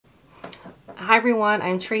Hi everyone,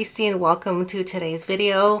 I'm Tracy and welcome to today's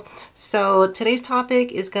video. So today's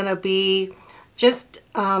topic is going to be just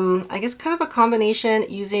I guess kind of a combination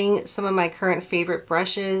using some of my current favorite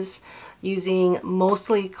brushes, using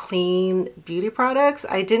mostly clean beauty products.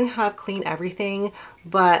 I didn't have clean everything,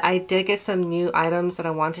 but I did get some new items that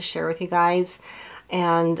I want to share with you guys.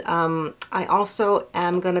 And I also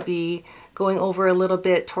am going to be going over a little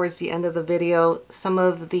bit towards the end of the video some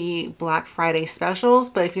of the Black Friday specials,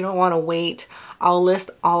 but if you don't want to wait, I'll list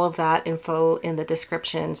all of that info in the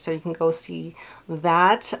description so you can go see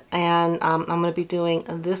that. And I'm going to be doing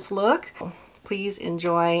this look. Please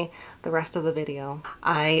enjoy the rest of the video.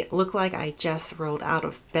 I look like I just rolled out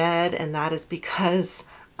of bed, and that is because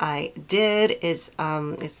I did. It's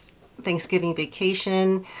Thanksgiving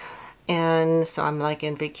vacation. And so I'm like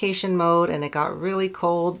in vacation mode, and it got really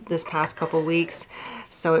cold this past couple weeks.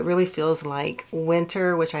 So it really feels like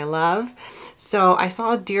winter, which I love. So I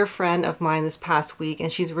saw a dear friend of mine this past week,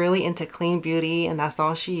 and she's really into clean beauty, and that's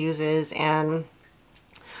all she uses. And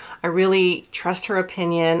I really trust her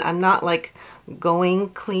opinion. I'm not like going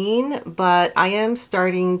clean, but I am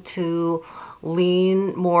starting to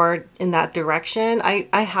lean more in that direction. I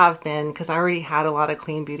have been, because I already had a lot of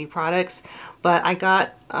clean beauty products, but I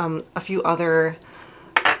got a few other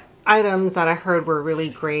items that I heard were really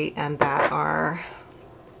great and that are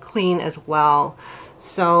clean as well.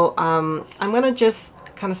 So I'm gonna just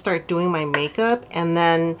kind of start doing my makeup and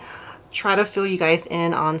then try to fill you guys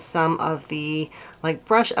in on some of the like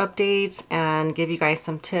brush updates and give you guys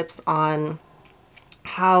some tips on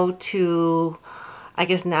how to, I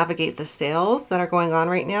guess, navigate the sales that are going on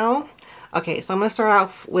right now. Okay, so I'm going to start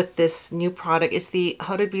off with this new product. It's the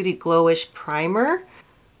Huda Beauty Glowish Primer.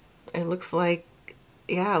 It looks like,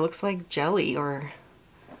 yeah, it looks like jelly or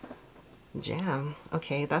jam.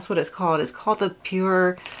 Okay, that's what it's called. It's called the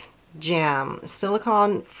Pure Jam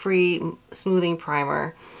Silicone Free Smoothing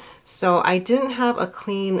Primer. So I didn't have a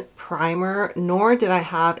clean primer, nor did I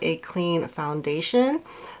have a clean foundation.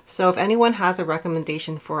 So if anyone has a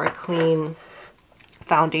recommendation for a clean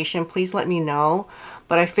foundation, please let me know.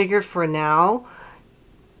 But I figured for now,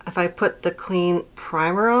 if I put the clean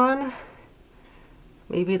primer on,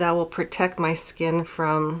 maybe that will protect my skin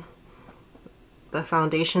from the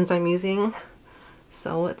foundations I'm using.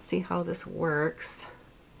 So let's see how this works.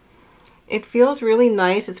 It feels really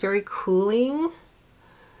nice. It's very cooling.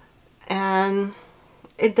 And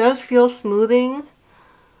it does feel smoothing.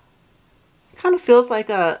 It kind of feels like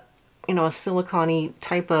a, you know, a silicone-y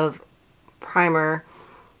type of primer,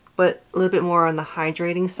 but a little bit more on the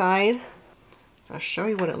hydrating side. So I'll show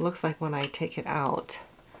you what it looks like when I take it out.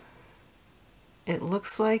 It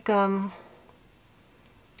looks like a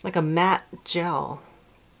matte gel.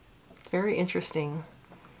 It's very interesting.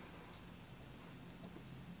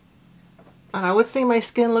 And I would say my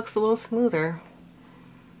skin looks a little smoother.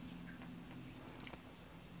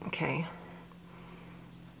 Okay.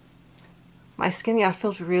 My skin, yeah,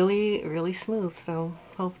 feels really, really smooth, so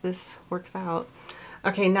hope this works out.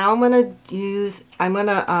 Okay, now I'm gonna use, I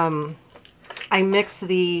mixed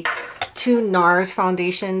the two NARS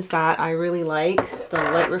foundations that I really like, the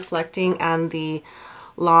Light Reflecting and the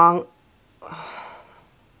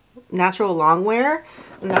Natural Long Wear,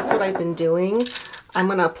 and that's what I've been doing. I'm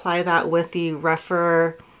gonna apply that with the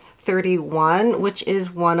Rephr 31, which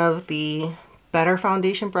is one of the better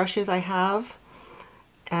foundation brushes I have.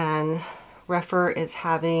 And Rephr is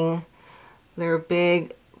having their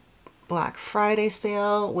big Black Friday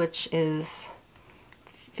sale, which is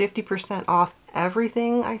 50% off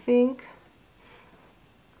everything, I think.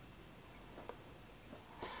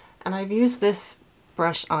 And I've used this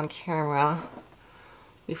brush on camera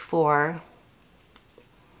before,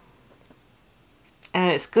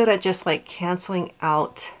 and it's good at just like canceling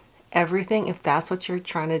out everything if that's what you're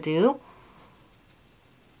trying to do.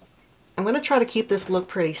 I'm going to try to keep this look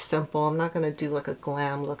pretty simple. I'm not going to do like a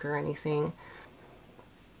glam look or anything.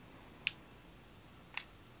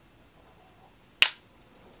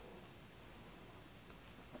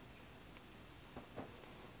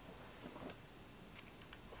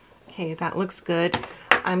 Okay, that looks good.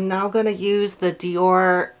 I'm now going to use the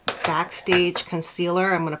Dior Backstage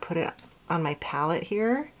Concealer. I'm going to put it on my palette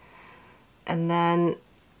here. And then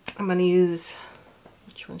I'm going to use,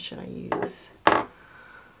 which one should I use?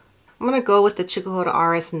 I'm going to go with the Hakuhodo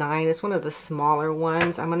RS9. It's one of the smaller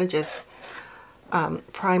ones. I'm going to just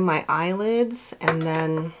prime my eyelids, and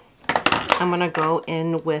then I'm going to go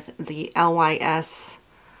in with the LYS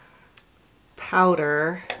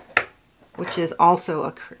powder, which is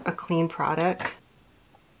also a clean product.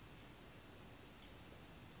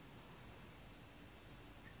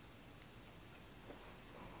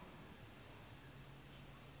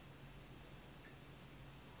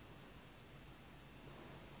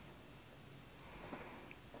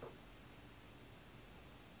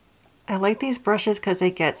 I like these brushes because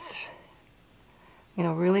it gets, you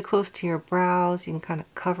know, really close to your brows. You can kind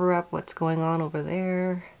of cover up what's going on over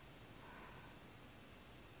there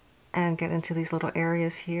and get into these little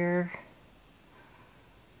areas here.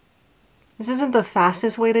 This isn't the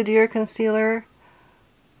fastest way to do your concealer,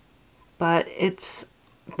 but it's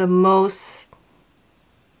the most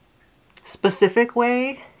specific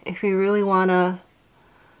way if you really want to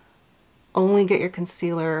only get your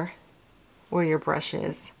concealer where your brush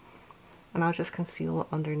is. And I'll just conceal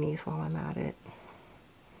underneath while I'm at it.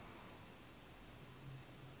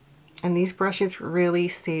 And these brushes really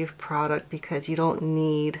save product because you don't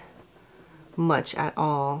need much at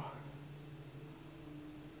all.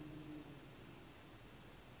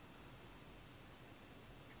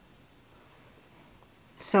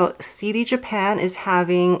 So CD Japan is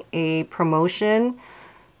having a promotion.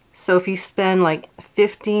 So if you spend like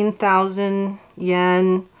 15,000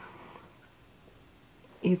 yen,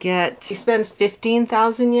 you spend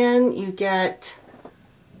 15,000 yen, you get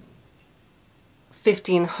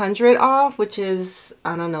 1,500 off, which is,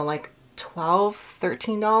 I don't know, like $12,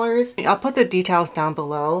 $13. I'll put the details down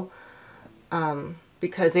below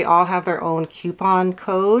because they all have their own coupon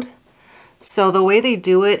code. So the way they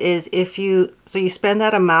do it is you spend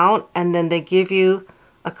that amount and then they give you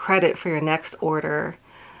a credit for your next order.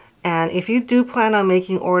 And if you do plan on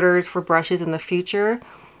making orders for brushes in the future,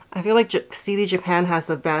 I feel like CD Japan has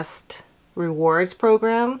the best rewards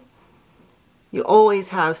program. You always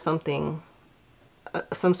have something,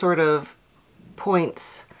 some sort of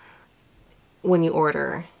points when you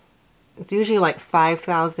order. It's usually like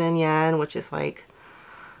 5,000 yen, which is like,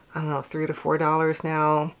 I don't know, $3 to $4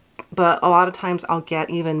 now. But a lot of times I'll get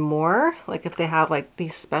even more. Like if they have like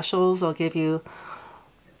these specials, they'll give you,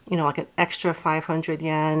 you know, like an extra 500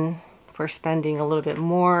 yen for spending a little bit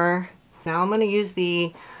more. Now I'm going to use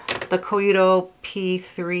the Hakuhodo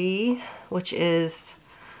P3, which has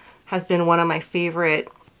been one of my favorite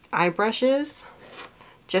eye brushes,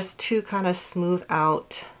 just to kind of smooth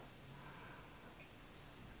out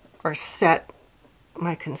or set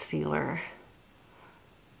my concealer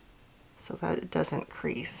so that it doesn't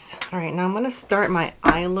crease. All right, now I'm going to start my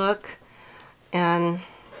eye look, and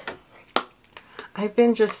I've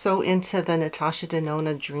been just so into the Natasha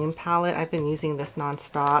Denona Dream palette. I've been using this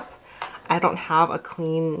nonstop. I don't have a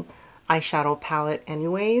clean eyeshadow palette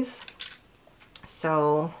anyways.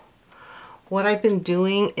 So what I've been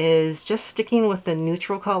doing is just sticking with the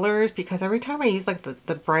neutral colors, because every time I use like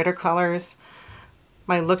the brighter colors,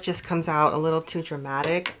 my look just comes out a little too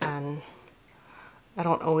dramatic, and I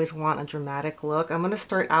don't always want a dramatic look. I'm going to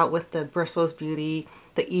start out with the Fude Beauty,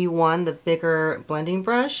 the E1, the bigger blending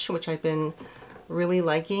brush, which I've been really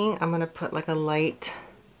liking. I'm going to put like a light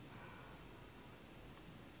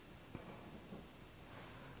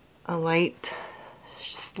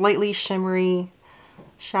slightly shimmery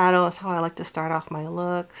shadow. That's how I like to start off my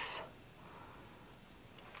looks.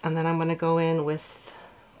 And then I'm going to go in with,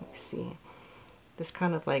 let me see, this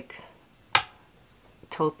kind of like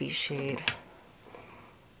taupey shade.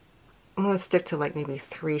 I'm going to stick to like maybe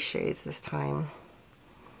 3 shades this time,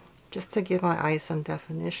 just to give my eyes some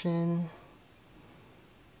definition.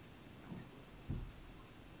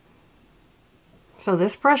 So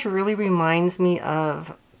this brush really reminds me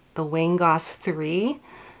of the Wayne Goss 3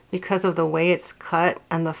 because of the way it's cut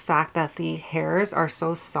and the fact that the hairs are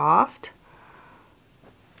so soft.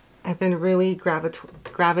 I've been really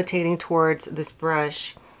gravitating towards this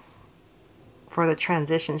brush for the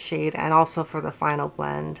transition shade and also for the final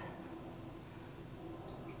blend.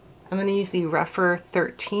 I'm going to use the Rephr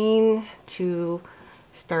 13 to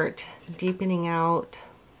start deepening out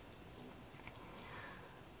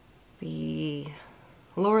the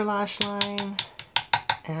lower lash line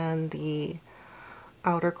and the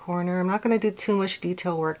outer corner. I'm not going to do too much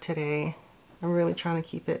detail work today. I'm really trying to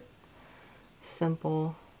keep it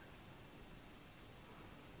simple.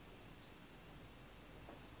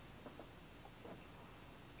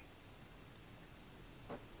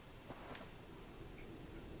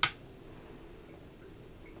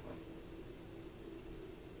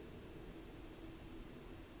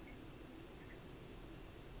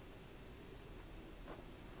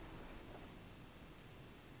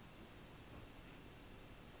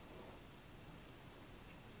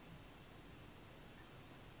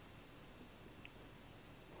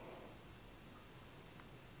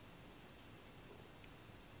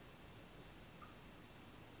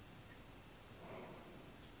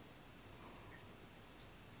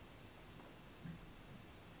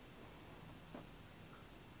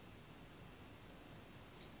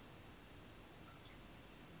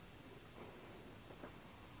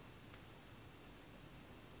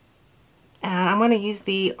 going to use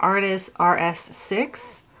the Artist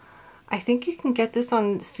RS6. I think you can get this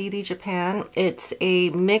on CD Japan. It's a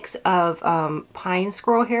mix of pine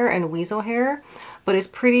squirrel hair and weasel hair, but it's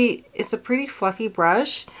a pretty fluffy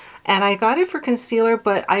brush. And I got it for concealer,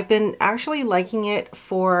 but I've been actually liking it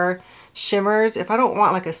for shimmers. If I don't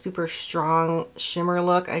want like a super strong shimmer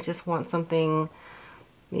look, I just want something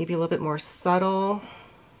maybe a little bit more subtle.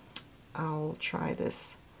 I'll try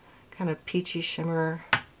this kind of peachy shimmer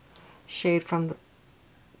shade from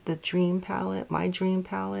the Dream palette, my Dream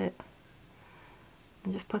palette.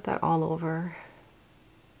 And just put that all over.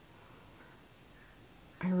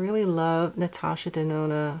 I really love Natasha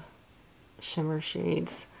Denona shimmer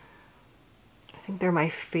shades. I think they're my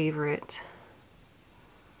favorite.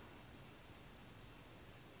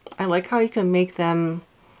 I like how you can make them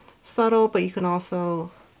subtle, but you can also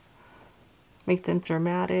make them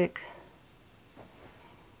dramatic.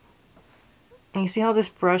 And you see how this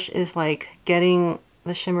brush is like getting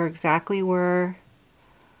the shimmer exactly where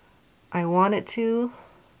I want it to,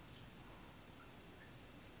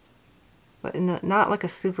 but in not like a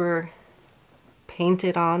super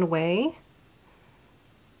painted on way.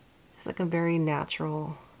 It's like a very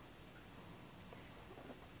natural.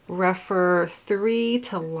 Rephr 3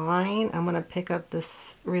 to line. I'm going to pick up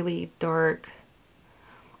this really dark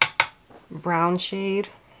brown shade.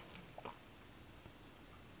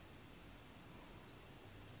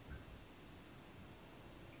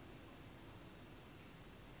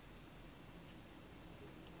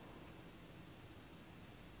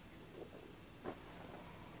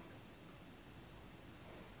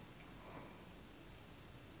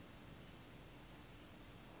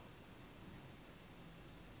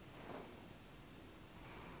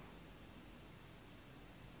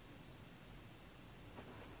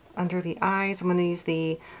 Under the eyes, I'm going to use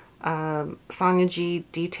the Songyuji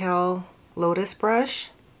Detail Lotus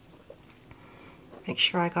brush. Make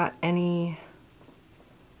sure I got any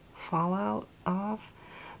fallout off.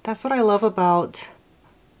 That's what I love about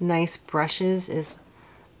nice brushes is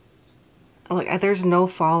like there's no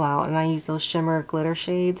fallout, and I use those shimmer glitter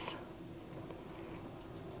shades.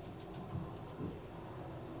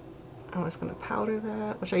 I was going to powder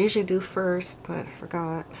that, which I usually do first, but I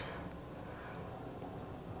forgot.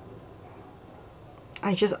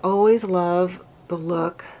 I just always love the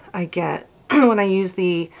look I get when I use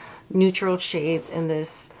the neutral shades in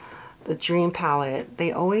the Dream palette.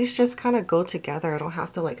 They always just kind of go together. I don't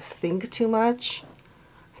have to like think too much.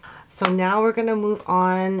 So now we're going to move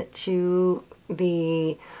on to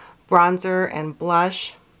the bronzer and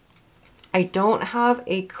blush. I don't have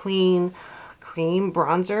a clean cream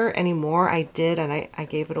bronzer anymore. I did, and I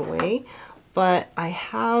gave it away. But I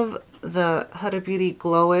have the Huda Beauty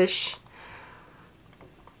Glowish.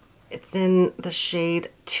 It's in the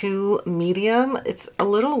shade 2 medium. It's a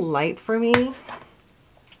little light for me,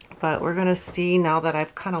 but we're gonna see now that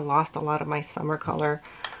I've kind of lost a lot of my summer color.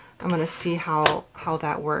 I'm gonna see how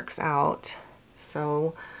that works out.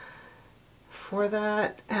 So for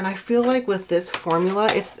that, and I feel like with this formula,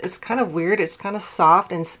 it's kind of weird. It's kind of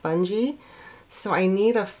soft and spongy. So I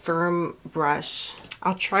need a firm brush.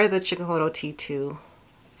 I'll try the Hakuhodo T2.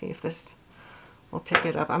 See if this will pick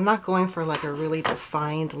it up. I'm not going for like a really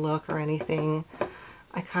defined look or anything.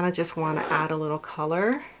 I kind of just want to add a little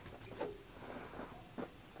color.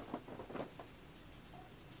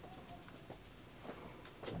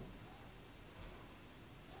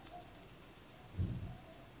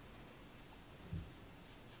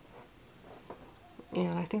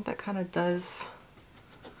 And I think that kind of does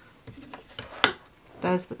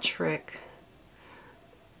the trick.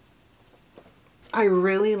 I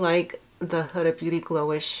really like the Huda Beauty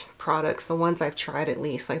Glowish products, the ones I've tried at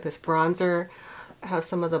least. Like this bronzer, I have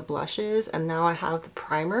some of the blushes, and now I have the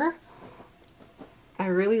primer. I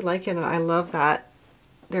really like it, and I love that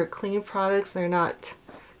they're clean products. They're not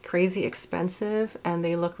crazy expensive, and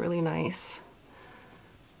they look really nice.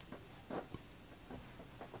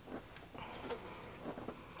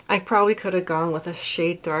 I probably could have gone with a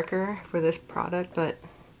shade darker for this product, but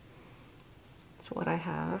it's what I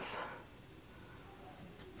have.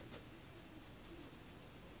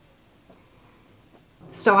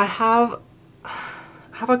 So I have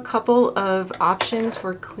a couple of options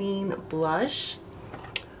for clean blush.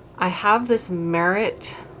 I have this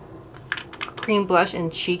Merit cream blush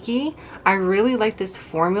in Cheeky. I really like this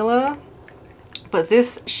formula, but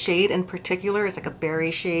this shade in particular is like a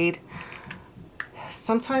berry shade.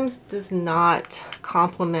 Sometimes does not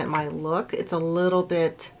complement my look. It's a little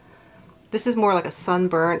bit, this is more like a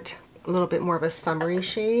sunburnt, a little bit more of a summery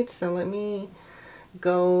shade. So let me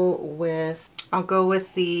go with, I'll go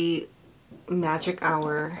with the Magic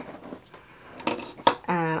Hour,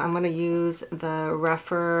 and I'm going to use the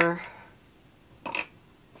Rephr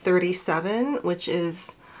 37, which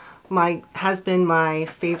is has been my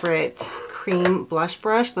favorite cream blush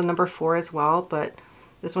brush, the number 4 as well, but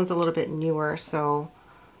this one's a little bit newer, so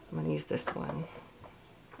I'm going to use this one.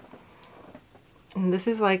 And this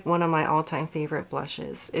is like one of my all-time favorite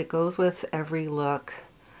blushes. It goes with every look.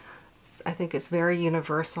 I think it's very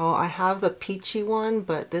universal. I have the peachy one,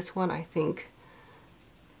 but this one I think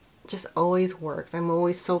just always works. I'm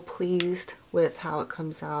always so pleased with how it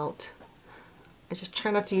comes out. I just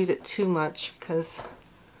try not to use it too much because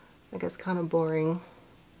it gets kind of boring.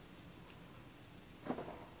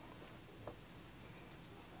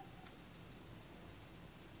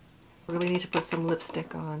 Really need to put some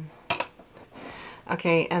lipstick on.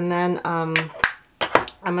 Okay, and then I'm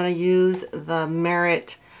going to use the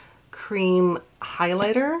Merit Cream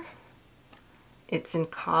Highlighter. It's in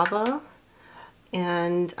Kava.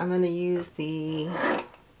 And I'm going to use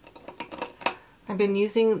I've been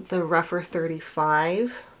using the Rephr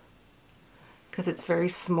 35 because it's very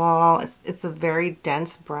small. It's a very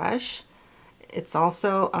dense brush. It's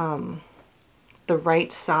also the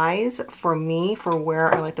right size for me for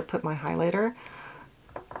where I like to put my highlighter.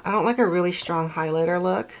 I don't like a really strong highlighter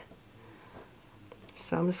look,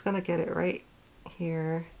 so I'm just going to get it right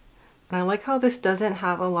here. And I like how this doesn't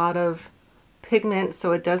have a lot of pigment,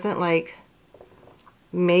 so it doesn't like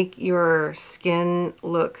make your skin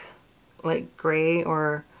look like gray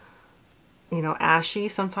or, you know, ashy.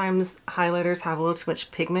 Sometimes highlighters have a little too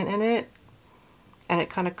much pigment in it, and it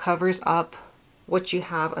kind of covers up what you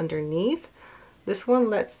have underneath. This one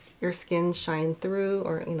lets your skin shine through,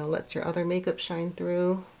 or, you know, lets your other makeup shine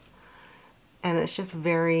through. And it's just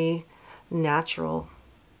very natural.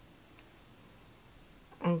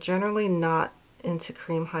 I'm generally not into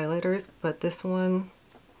cream highlighters, but this one's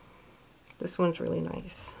really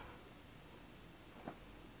nice.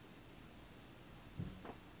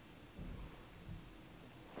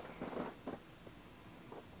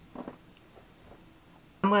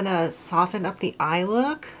 I'm going to soften up the eye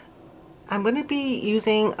look. I'm going to be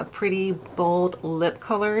using a pretty bold lip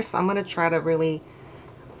color, so I'm going to try to really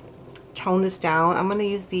tone this down. I'm going to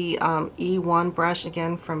use the E1 brush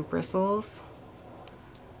again from Bristles.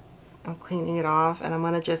 I'm cleaning it off, and I'm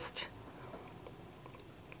going to just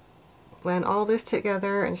blend all this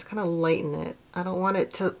together and just kind of lighten it. I don't want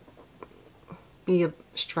it to be a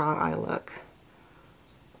strong eye look.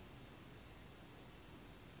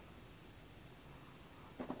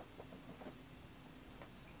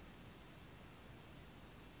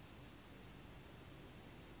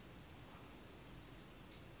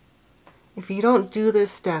 If you don't do this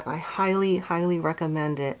step, I highly, highly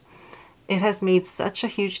recommend it. It has made such a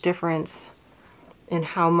huge difference in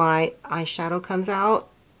how my eyeshadow comes out.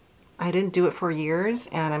 I didn't do it for years,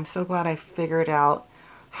 and I'm so glad I figured out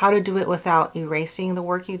how to do it without erasing the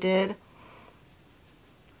work you did.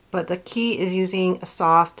 But the key is using a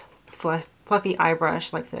soft, fluffy eye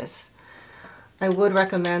brush like this. I would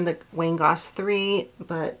recommend the Wayne Goss 3,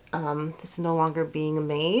 but it's no longer being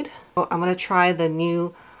made. So I'm going to try the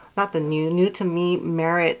new to me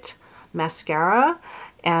Merit mascara,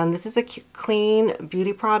 and this is a clean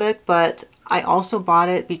beauty product, but I also bought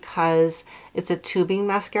it because it's a tubing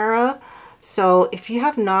mascara. So if you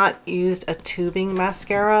have not used a tubing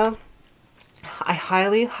mascara, I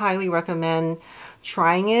highly, highly recommend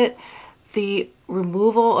trying it. The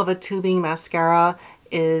removal of a tubing mascara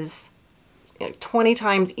is 20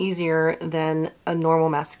 times easier than a normal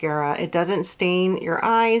mascara. It doesn't stain your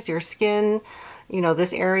eyes, your skin, you know,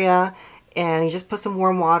 this area, and you just put some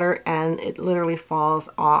warm water and it literally falls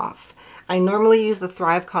off. I normally use the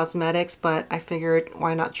Thrive Cosmetics, but I figured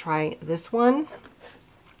why not try this one.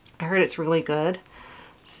 I heard it's really good.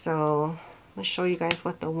 So let's show you guys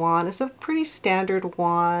what the wand is. A pretty standard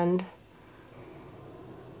wand.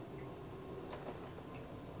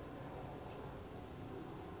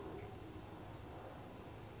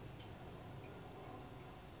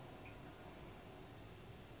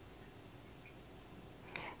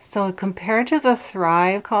 So compared to the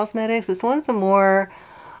Thrive Cosmetics, this one's a more,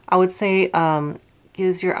 I would say,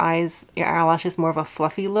 gives your eyelashes more of a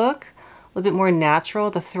fluffy look, a little bit more natural.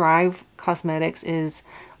 The Thrive Cosmetics is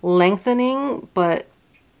lengthening, but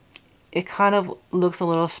it kind of looks a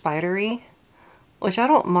little spidery, which I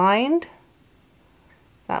don't mind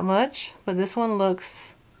that much, but this one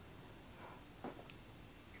looks,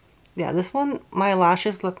 yeah, this one, my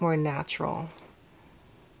lashes look more natural.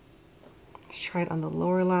 Let's try it on the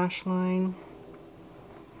lower lash line.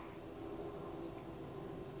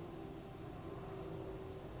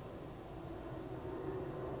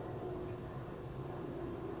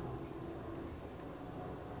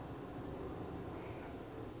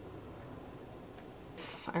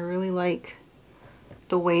 I really like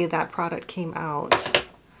the way that product came out.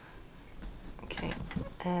 Okay,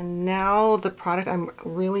 and now the product I'm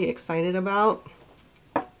really excited about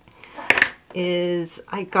is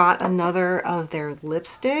I got another of their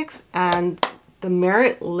lipsticks, and the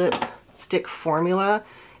Merit lipstick formula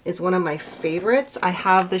is one of my favorites. I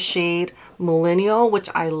have the shade Millennial, which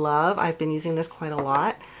I love. I've been using this quite a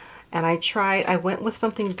lot. And I went with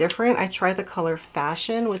something different. I tried the color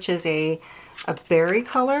Fashion, which is a berry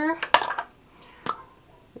color,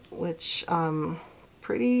 which is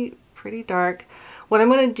pretty dark. What I'm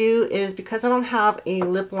going to do is, because I don't have a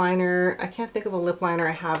lip liner, I can't think of a lip liner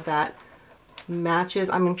I have that matches.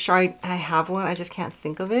 I'm sure I have one, I just can't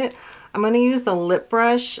think of it. I'm going to use the lip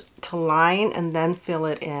brush to line and then fill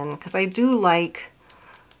it in, because I do like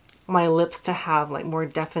my lips to have like more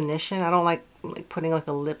definition. I don't like putting like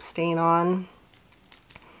a lip stain on.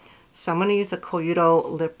 So I'm going to use the Hakuhodo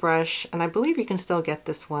lip brush, and I believe you can still get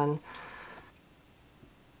this one.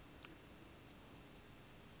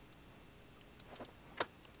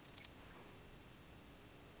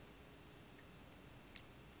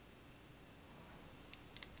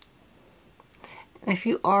 If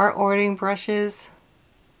you are ordering brushes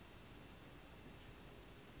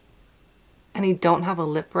and you don't have a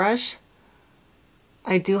lip brush,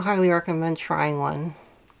 I do highly recommend trying one.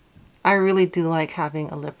 I really do like having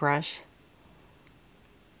a lip brush.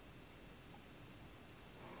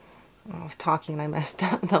 I was talking and I messed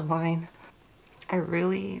up the line. I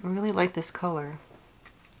really like this color.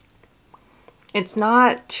 It's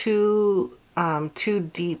not too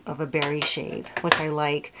deep of a berry shade, which I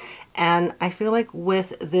like. And I feel like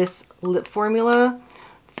with this lip formula,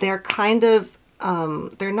 they're kind of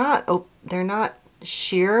they're not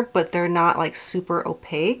sheer, but they're not like super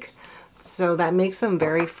opaque. So that makes them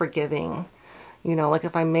very forgiving. You know, like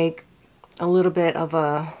if I make a little bit of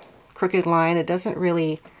a crooked line, it doesn't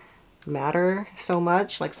really matter so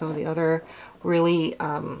much like some of the other really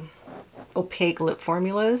opaque lip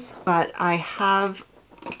formulas. But I have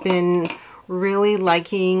been really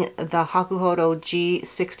liking the Hakuhodo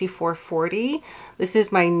G6440. This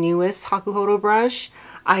is my newest Hakuhodo brush.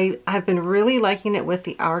 I've been really liking it with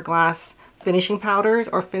the Hourglass finishing powders,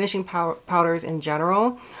 or finishing powders in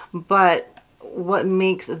general. But what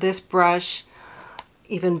makes this brush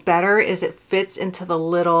even better is it fits into the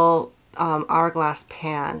little Hourglass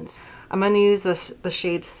pans. I'm going to use the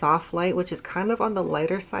shade Soft Light, which is kind of on the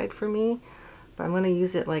lighter side for me, but I'm going to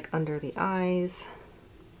use it like under the eyes,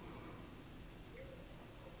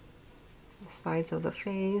 the sides of the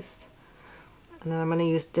face, and then I'm going to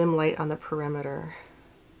use dim light on the perimeter.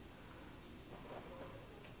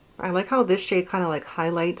 I like how this shade kind of like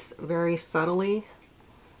highlights very subtly.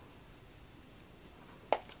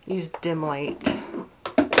 Use dim light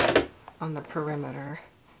on the perimeter.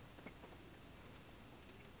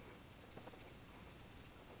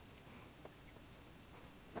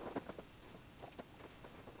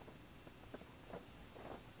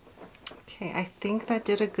 Okay, I think that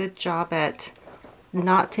did a good job at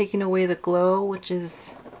not taking away the glow, which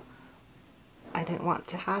is I didn't want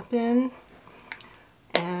to happen.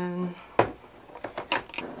 And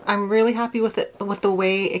I'm really happy with it, with the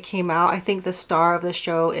way it came out. I think the star of the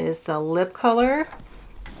show is the lip color,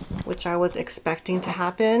 which I was expecting to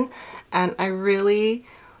happen. And I'm really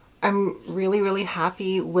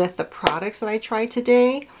happy with the products that I tried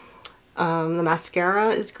today. The mascara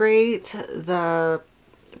is great, the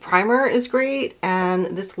primer is great,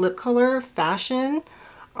 and this lip color, Fashion,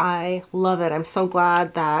 I love it. I'm so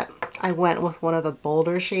glad that I went with one of the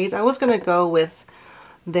bolder shades. I was gonna go with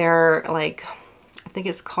their, like, I think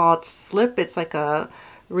it's called Slip. It's like a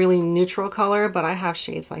really neutral color, but I have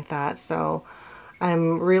shades like that. So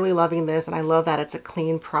I'm really loving this, and I love that it's a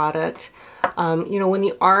clean product. You know, when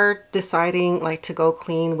you are deciding like to go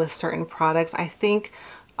clean with certain products, I think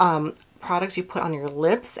products you put on your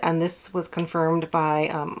lips, and this was confirmed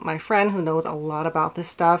by my friend who knows a lot about this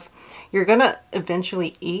stuff, you're gonna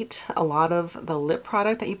eventually eat a lot of the lip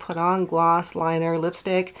product that you put on, gloss, liner,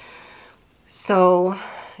 lipstick. So,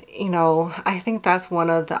 you know, I think that's one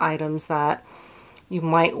of the items that you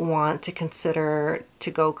might want to consider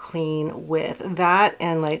to go clean with. That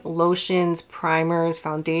and like lotions, primers,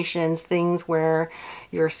 foundations, things where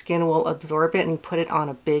your skin will absorb it and put it on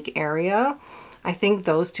a big area. I think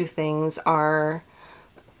those two things are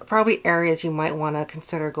probably areas you might want to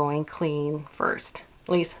consider going clean first. At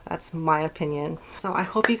least that's my opinion. So I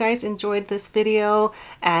hope you guys enjoyed this video,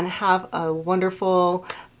 and have a wonderful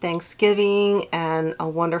Thanksgiving and a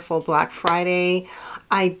wonderful Black Friday.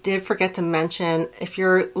 I did forget to mention, if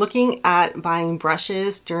you're looking at buying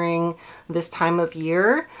brushes during this time of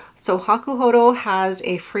year, so Hakuhodo has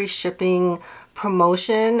a free shipping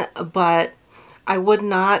promotion, but I would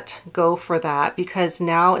not go for that because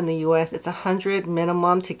now in the US it's $100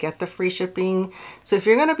 minimum to get the free shipping. So if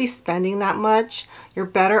you're going to be spending that much, you're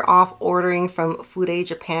better off ordering from Fude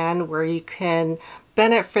Japan, where you can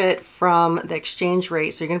benefit from the exchange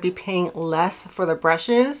rate. So you're going to be paying less for the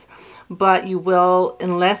brushes, but you will,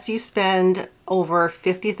 unless you spend over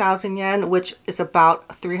 50,000 yen, which is about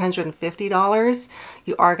 $350,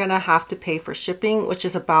 you are going to have to pay for shipping, which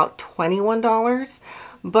is about $21.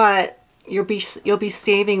 But you'll be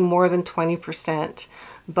saving more than 20%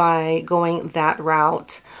 by going that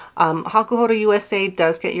route. Hakuhodo USA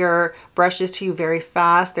does get your brushes to you very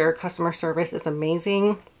fast. Their customer service is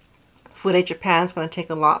amazing. Fude Japan is going to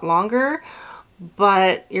take a lot longer,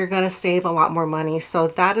 but you're going to save a lot more money. So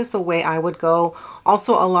that is the way I would go.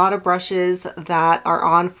 Also, a lot of brushes that are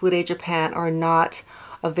on Fude Japan are not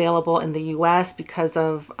available in the US because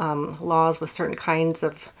of laws with certain kinds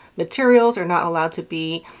of materials are not allowed to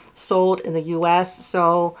be sold in the US.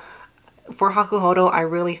 So for Hakuhodo, I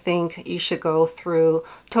really think you should go through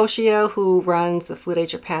Toshio, who runs the Fude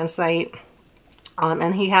Japan site.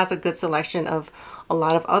 And he has a good selection of a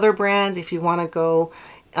lot of other brands. If you want to go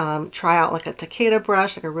try out like a Takeda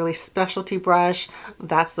brush, like a really specialty brush,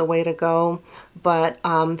 that's the way to go. But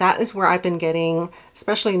that is where I've been getting,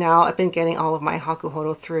 especially now, I've been getting all of my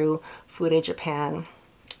Hakuhodo through Fude Japan.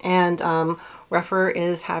 And Rephr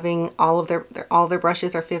is having all of their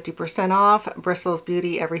brushes are 50% off. Bristles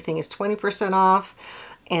Beauty, everything is 20% off.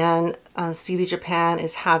 And CD Japan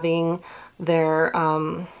is having their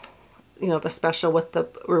you know, the special with the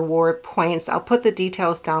reward points. I'll put the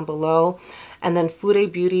details down below. And then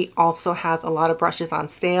Fude Beauty also has a lot of brushes on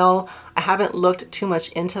sale. I haven't looked too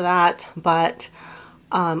much into that, but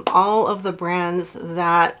all of the brands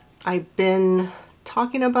that I've been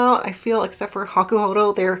talking about, I feel, except for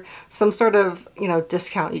Hakuhodo, there's some sort of, you know,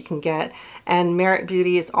 discount you can get. And Merit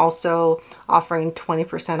Beauty is also offering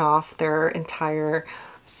 20% off their entire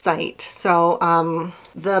site. So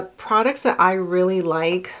the products that I really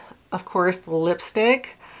like, of course, the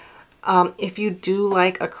lipstick. If you do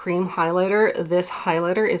like a cream highlighter, this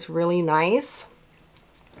highlighter is really nice.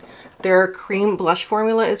 Their cream blush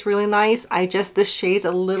formula is really nice. This shade's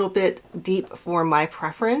a little bit deep for my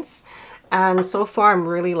preference. And so far, I'm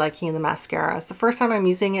really liking the mascara. It's the first time I'm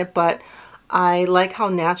using it, but I like how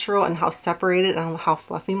natural and how separated and how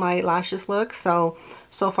fluffy my lashes look. So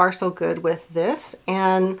far, so good with this.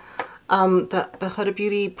 And the Huda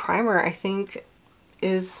Beauty primer, I think,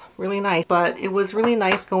 is really nice. But it was really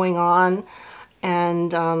nice going on.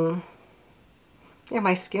 And yeah,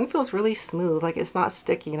 my skin feels really smooth. Like, it's not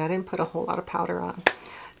sticky, and I didn't put a whole lot of powder on.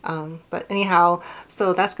 But anyhow,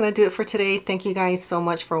 so that's going to do it for today. Thank you guys so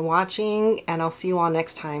much for watching, and I'll see you all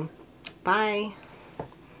next time. Bye.